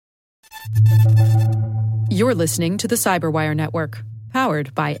You're listening to the Cyberwire Network,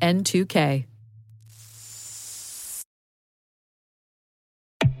 powered by N2K.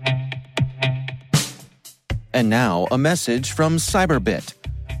 And now, a message from Cyberbit.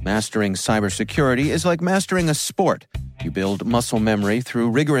 Mastering cybersecurity is like mastering a sport. You build muscle memory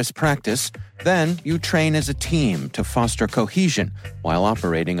through rigorous practice, then you train as a team to foster cohesion while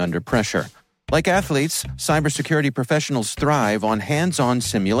operating under pressure. Like athletes, cybersecurity professionals thrive on hands-on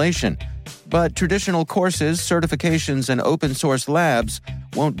simulation. But traditional courses, certifications, and open-source labs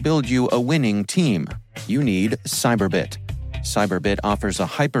won't build you a winning team. You need Cyberbit. Cyberbit offers a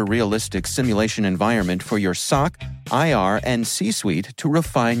hyper-realistic simulation environment for your SOC, IR, and C-suite to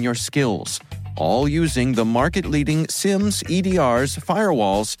refine your skills, all using the market-leading SIMs, EDRs,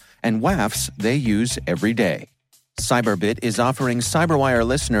 firewalls, and WAFs they use every day. Cyberbit is offering Cyberwire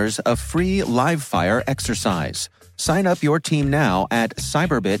listeners a free live-fire exercise. Sign up your team now at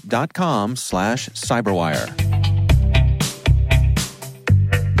cyberbit.com/cyberwire.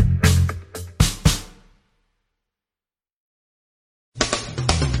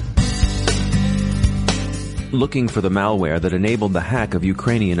 Looking for the malware that enabled the hack of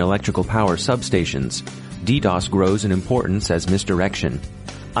Ukrainian electrical power substations, DDoS grows in importance as misdirection.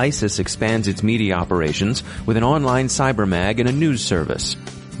 ISIS expands its media operations with an online cyber mag and a news service.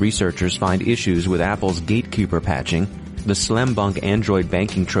 Researchers find issues with Apple's Gatekeeper patching. The Slembunk Android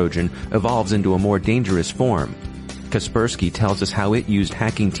banking Trojan evolves into a more dangerous form. Kaspersky tells us how it used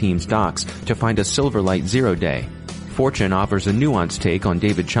hacking teams' docs to find a Silverlight Zero Day. Fortune offers a nuanced take on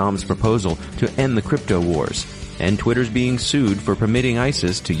David Chaum's proposal to end the crypto wars. And Twitter's being sued for permitting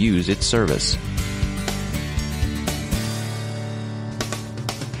ISIS to use its service.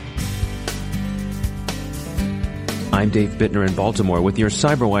 I'm Dave Bittner in Baltimore with your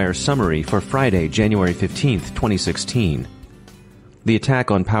Cyberwire summary for Friday, January 15th, 2016. The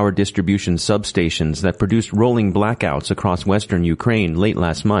attack on power distribution substations that produced rolling blackouts across western Ukraine late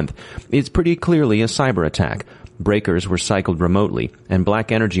last month is pretty clearly a cyber attack. Breakers were cycled remotely, and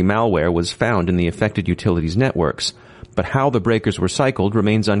black energy malware was found in the affected utilities' networks. But how the breakers were cycled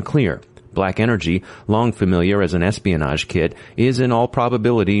remains unclear. Black energy, long familiar as an espionage kit, is in all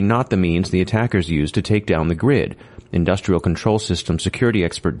probability not the means the attackers used to take down the grid. Industrial Control System security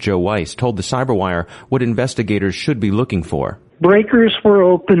expert Joe Weiss told the Cyberwire what investigators should be looking for. Breakers were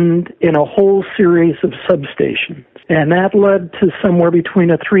opened in a whole series of substations, and that led to somewhere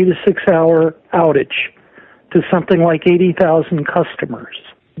between a 3 to 6 hour outage to something like 80,000 customers.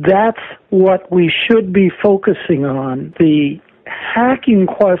 That's what we should be focusing on. The hacking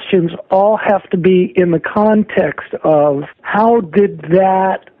questions all have to be in the context of how did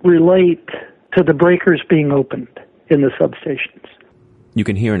that relate to the breakers being opened in the substations. You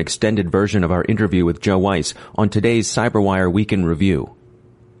can hear an extended version of our interview with Joe Weiss on today's Cyberwire Weekend Review.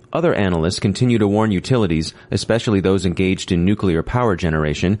 Other analysts continue to warn utilities, especially those engaged in nuclear power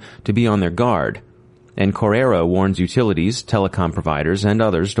generation, to be on their guard. And Correro warns utilities, telecom providers, and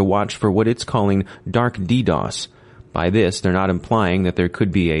others to watch for what it's calling dark DDoS. By this, they're not implying that there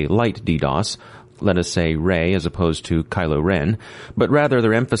could be a light DDoS, let us say Rey as opposed to Kylo Ren, but rather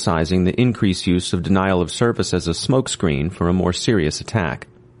they're emphasizing the increased use of denial of service as a smokescreen for a more serious attack.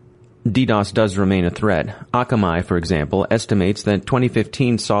 DDoS does remain a threat. Akamai, for example, estimates that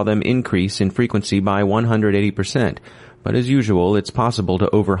 2015 saw them increase in frequency by 180%, but as usual, it's possible to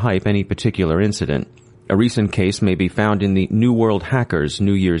overhype any particular incident. A recent case may be found in the New World Hackers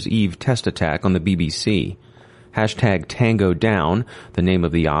New Year's Eve test attack on the BBC. Hashtag Tango Down, the name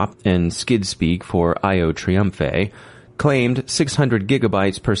of the op, and SkidSpeak for Io Triumphe, claimed 600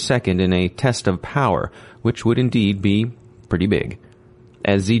 gigabytes per second in a test of power, which would indeed be pretty big.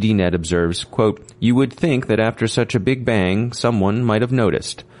 As ZDNet observes, quote, "You would think that after such a big bang, someone might have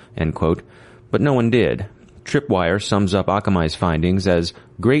noticed," end quote, but no one did. Tripwire sums up Akamai's findings as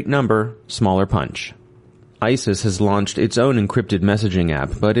great number, smaller punch. ISIS has launched its own encrypted messaging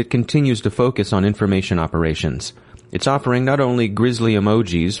app, but it continues to focus on information operations. It's offering not only grisly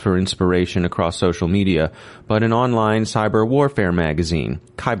emojis for inspiration across social media, but an online cyber warfare magazine,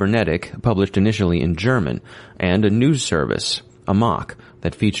 Kybernetic, published initially in German, and a news service, Amok,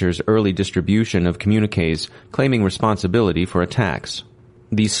 that features early distribution of communiques claiming responsibility for attacks.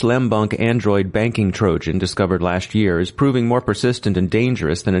 The Slembunk Android banking Trojan discovered last year is proving more persistent and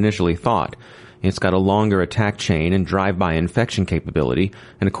dangerous than initially thought. It's got a longer attack chain and drive-by infection capability,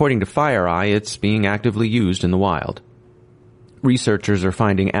 and according to FireEye, it's being actively used in the wild. Researchers are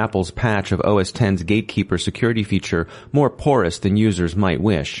finding Apple's patch of OS X's Gatekeeper security feature more porous than users might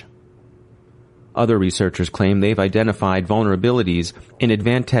wish. Other researchers claim they've identified vulnerabilities in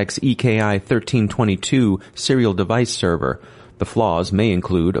Advantech's EKI 1322 serial device server. The flaws may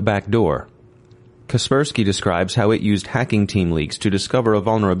include a backdoor. Kaspersky describes how it used hacking team leaks to discover a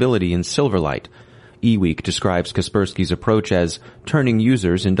vulnerability in Silverlight. eWeek describes Kaspersky's approach as turning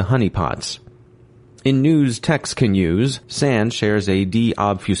users into honeypots. In news techs can use, SANS shares a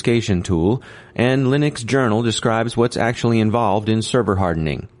de-obfuscation tool, and Linux Journal describes what's actually involved in server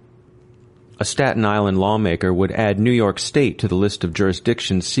hardening. A Staten Island lawmaker would add New York State to the list of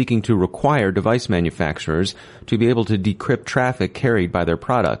jurisdictions seeking to require device manufacturers to be able to decrypt traffic carried by their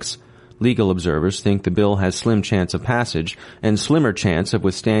products. Legal observers think the bill has slim chance of passage and slimmer chance of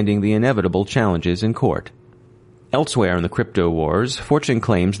withstanding the inevitable challenges in court. Elsewhere in the crypto wars, Fortune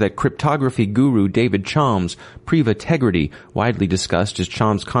claims that cryptography guru David Chaum's Privategrity, widely discussed as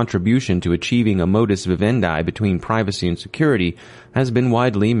Chaum's contribution to achieving a modus vivendi between privacy and security, has been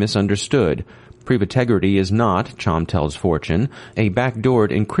widely misunderstood. Privategrity is not, Chaum tells Fortune, a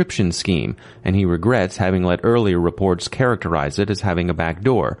backdoored encryption scheme, and he regrets having let earlier reports characterize it as having a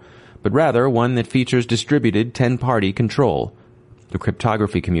backdoor, but rather one that features distributed 10-party control. The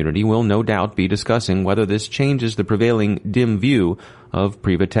cryptography community will no doubt be discussing whether this changes the prevailing dim view of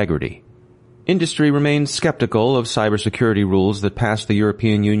Privategrity. Industry remains skeptical of cybersecurity rules that pass the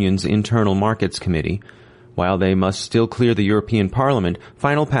European Union's Internal Markets Committee. While they must still clear the European Parliament,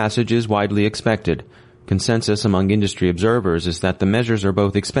 final passage is widely expected. Consensus among industry observers is that the measures are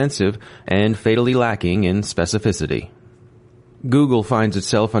both expensive and fatally lacking in specificity. Google finds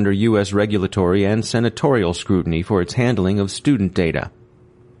itself under U.S. regulatory and senatorial scrutiny for its handling of student data.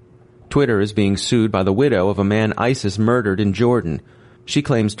 Twitter is being sued by the widow of a man ISIS murdered in Jordan. She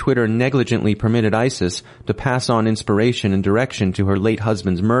claims Twitter negligently permitted ISIS to pass on inspiration and direction to her late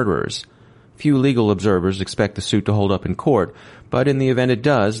husband's murderers. Few legal observers expect the suit to hold up in court, but in the event it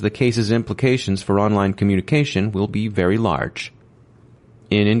does, the case's implications for online communication will be very large.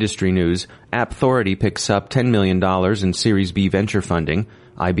 In industry news, AppThority picks up $10 million in Series B venture funding.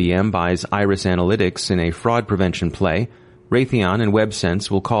 IBM buys Iris Analytics in a fraud prevention play. Raytheon and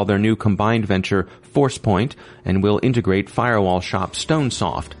WebSense will call their new combined venture ForcePoint and will integrate firewall shop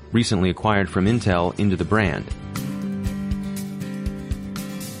StoneSoft, recently acquired from Intel, into the brand.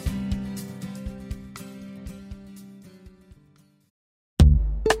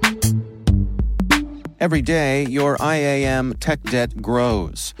 Every day, your IAM tech debt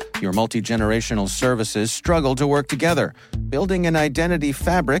grows. Your multi-generational services struggle to work together. Building an identity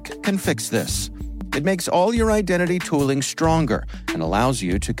fabric can fix this. It makes all your identity tooling stronger and allows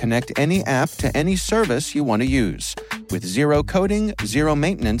you to connect any app to any service you want to use, with zero coding, zero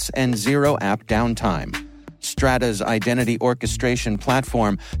maintenance, and zero app downtime. Strata's identity orchestration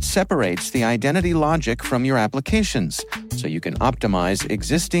platform separates the identity logic from your applications, so you can optimize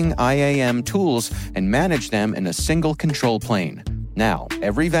existing IAM tools and manage them in a single control plane. Now,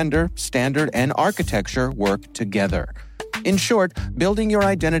 every vendor, standard, and architecture work together. In short, building your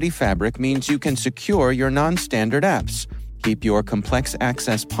identity fabric means you can secure your non-standard apps, keep your complex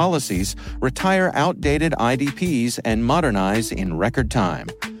access policies, retire outdated IDPs, and modernize in record time.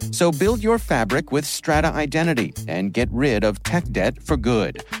 So build your fabric with Strata Identity and get rid of tech debt for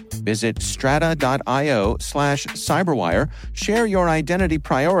good. Visit strata.io/cyberwire, share your identity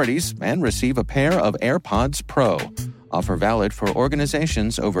priorities, and receive a pair of AirPods Pro. Offer valid for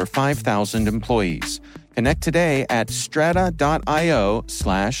organizations over 5,000 employees. Connect today at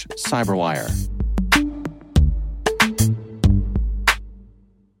strata.io/cyberwire.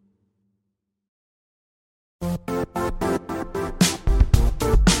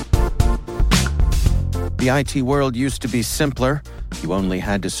 The IT world used to be simpler. You only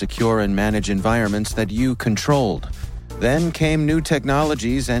had to secure and manage environments that you controlled. Then came new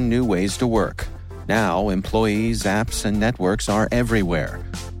technologies and new ways to work. Now, employees, apps, and networks are everywhere.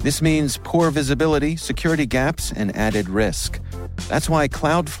 This means poor visibility, security gaps, and added risk. That's why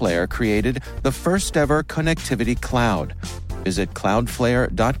Cloudflare created the first-ever connectivity cloud. Visit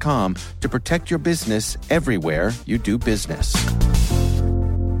cloudflare.com to protect your business everywhere you do business.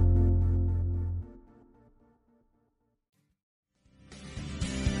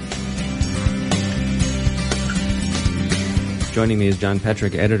 Joining me is John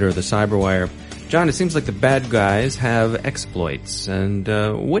Petrik, editor of the Cyberwire. John, it seems like the bad guys have exploits. And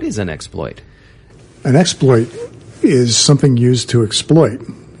what is an exploit? An exploit is something used to exploit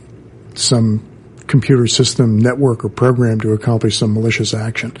some computer system, network, or program to accomplish some malicious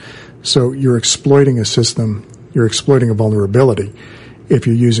action. So you're exploiting a system, you're exploiting a vulnerability if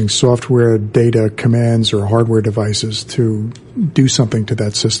you're using software, data, commands, or hardware devices to do something to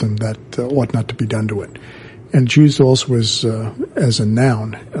that system that ought not to be done to it. And it's used also as a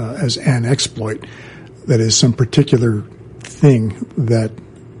noun, as an exploit, that is some particular thing that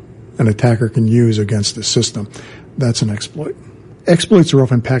an attacker can use against the system. That's an exploit. Exploits are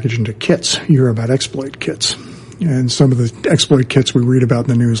often packaged into kits. You hear about exploit kits. And some of the exploit kits we read about in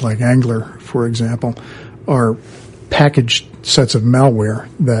the news, like Angler, for example, are packaged sets of malware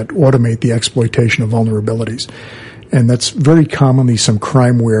that automate the exploitation of vulnerabilities. And that's very commonly some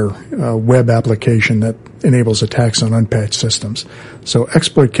crimeware web application that enables attacks on unpatched systems. So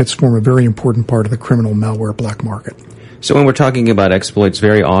exploit kits form a very important part of the criminal malware black market. So when we're talking about exploits,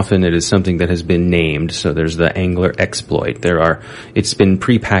 very often it is something that has been named. So there's the Angler exploit. It's been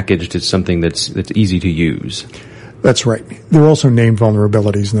prepackaged. It's something that's easy to use. That's right. There are also named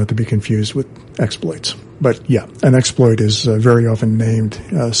vulnerabilities, not to be confused with exploits. But yeah, an exploit is very often named.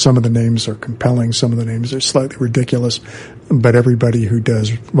 Some of the names are compelling. Some of the names are slightly ridiculous. But everybody who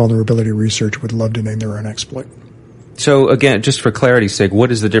does vulnerability research would love to name their own exploit. So again, just for clarity's sake,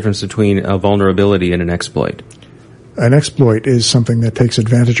 what is the difference between a vulnerability and an exploit? An exploit is something that takes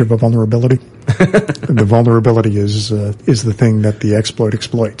advantage of a vulnerability. And the vulnerability is the thing that the exploit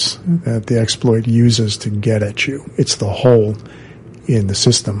exploits, that the exploit uses to get at you. It's the hole in the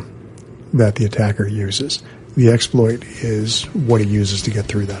system that the attacker uses. The exploit is what he uses to get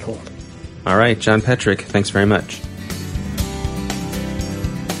through that hole. All right, John Petrik, thanks very much.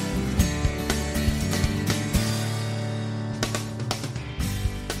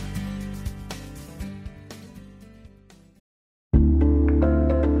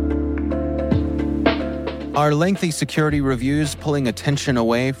 Are lengthy security reviews pulling attention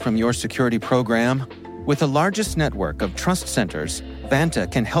away from your security program? With the largest network of trust centers,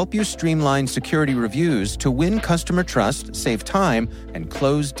 Vanta can help you streamline security reviews to win customer trust, save time, and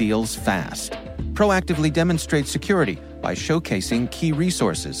close deals fast. Proactively demonstrate security by showcasing key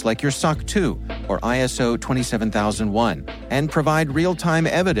resources like your SOC 2 or ISO 27001 and provide real-time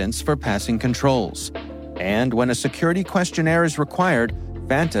evidence for passing controls. And when a security questionnaire is required,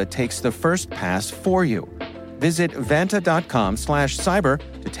 Vanta takes the first pass for you. Visit vanta.com/cyber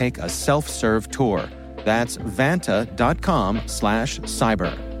to take a self-serve tour. That's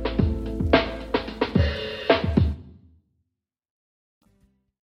vanta.com/cyber.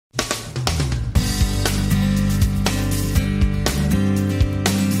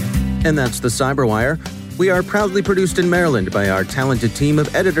 And that's the Cyberwire. We are proudly produced in Maryland by our talented team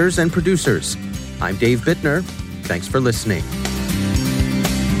of editors and producers. I'm Dave Bittner. Thanks for listening.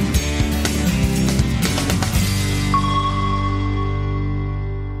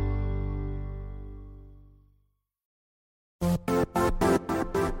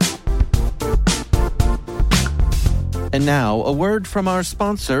 And now, a word from our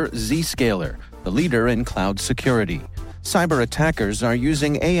sponsor, Zscaler, the leader in cloud security. Cyber attackers are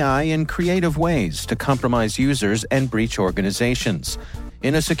using AI in creative ways to compromise users and breach organizations.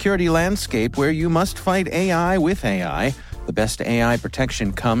 In a security landscape where you must fight AI with AI, the best AI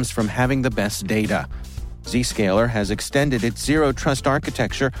protection comes from having the best data. Zscaler has extended its Zero Trust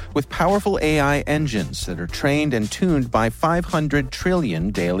architecture with powerful AI engines that are trained and tuned by 500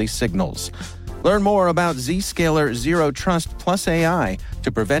 trillion daily signals. Learn more about Zscaler Zero Trust Plus AI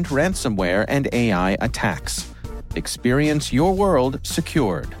to prevent ransomware and AI attacks. Experience your world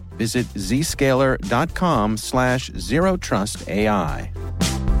secured. Visit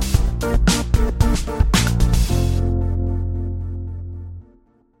zscaler.com/zerotrustai.